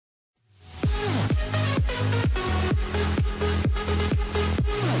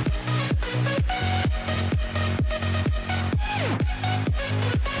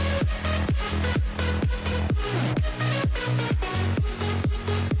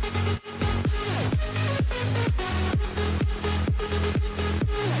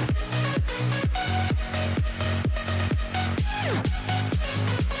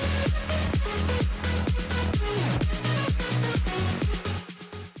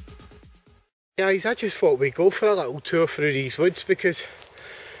Guys, I just thought we'd go for a little tour through these woods because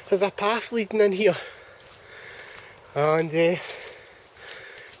there's a path leading in here, and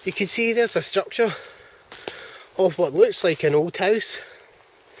you can see there's a structure of what looks like an old house.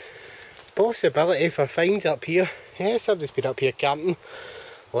 Possibility for finds up here. Yeah, somebody's been up here camping.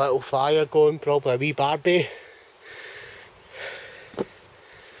 Little fire going, probably a wee barbie.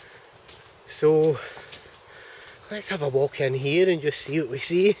 So let's have a walk in here and just see what we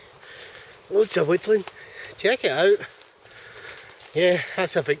see. Loads of woodland. Check it out. Yeah,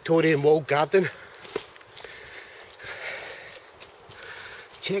 that's a Victorian walled garden.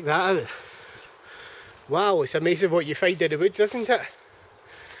 Check that out. Wow, it's amazing what you find in the woods, isn't it?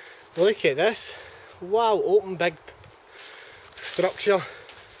 Look at this. Wow, open big structure.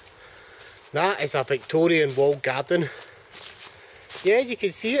 That is a Victorian walled garden. Yeah, you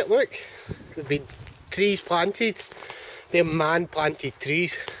can see it, look. There's been trees planted. They're man planted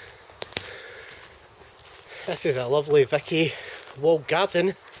trees. This is a lovely Vicky walled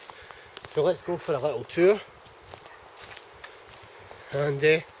garden. So let's go for a little tour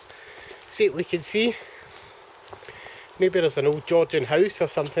and see what we can see. Maybe there's an old Georgian house or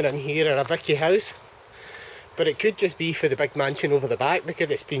something in here, or a Vicky house. But it could just be for the big mansion over the back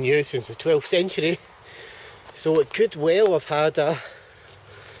because it's been used since the 12th century. So it could well have had a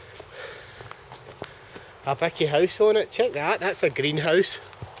Vicky house on it. Check that, that's a greenhouse.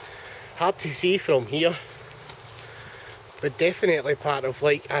 Hard to see from here, but definitely part of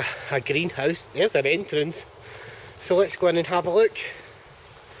like a greenhouse. There's an entrance. So let's go in and have a look.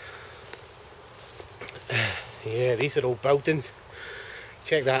 Yeah, these are old buildings.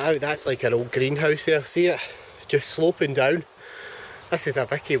 Check that out, that's like an old greenhouse there, see it? Just sloping down. This is a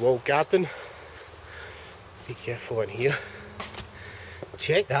Vicky walled garden. Be careful in here.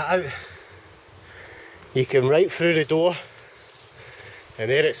 Check that out. You can right through the door, and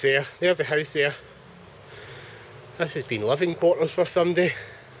there it's there. There's the house there. This has been living quarters for somebody.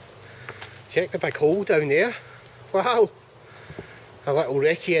 Check the big hole down there. Wow. A little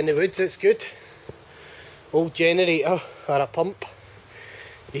recce in the woods, that's good. Old generator or a pump.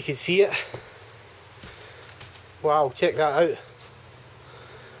 You can see it. Wow, check that out.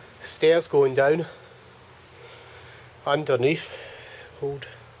 Stairs going down. Underneath. Old,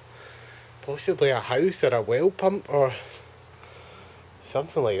 possibly a house or a well pump or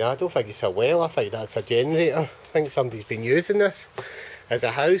something like that. I don't think it's a well, I think that's a generator. I think somebody's been using this as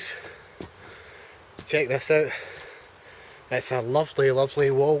a house. Check this out. It's a lovely,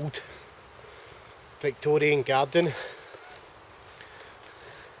 lovely walled Victorian garden.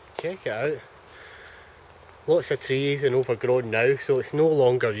 Check it out. Lots of trees and overgrown now, so it's no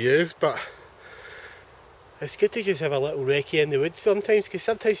longer used, but it's good to just have a little recce in the woods sometimes, because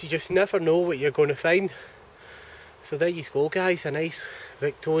sometimes you just never know what you're going to find. So there you go guys, a nice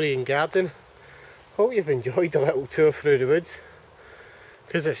Victorian garden. Hope you've enjoyed the little tour through the woods,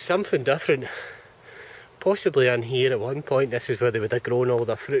 because it's something different. Possibly in here at one point, this is where they would have grown all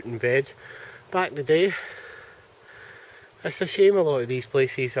the fruit and veg back in the day. It's a shame a lot of these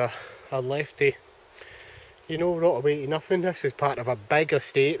places are lefty, you know, rot away to nothing. This is part of a big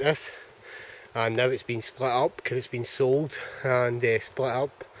estate, this, and now it's been split up because it's been sold and split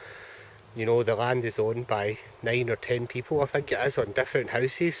up. You know, the land is owned by 9 or 10 people, I think it is, on different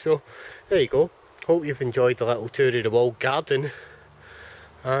houses. So there you go. Hope you've enjoyed the little tour of the walled garden,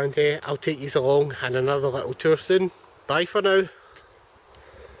 and I'll take you along on another little tour soon. Bye for now.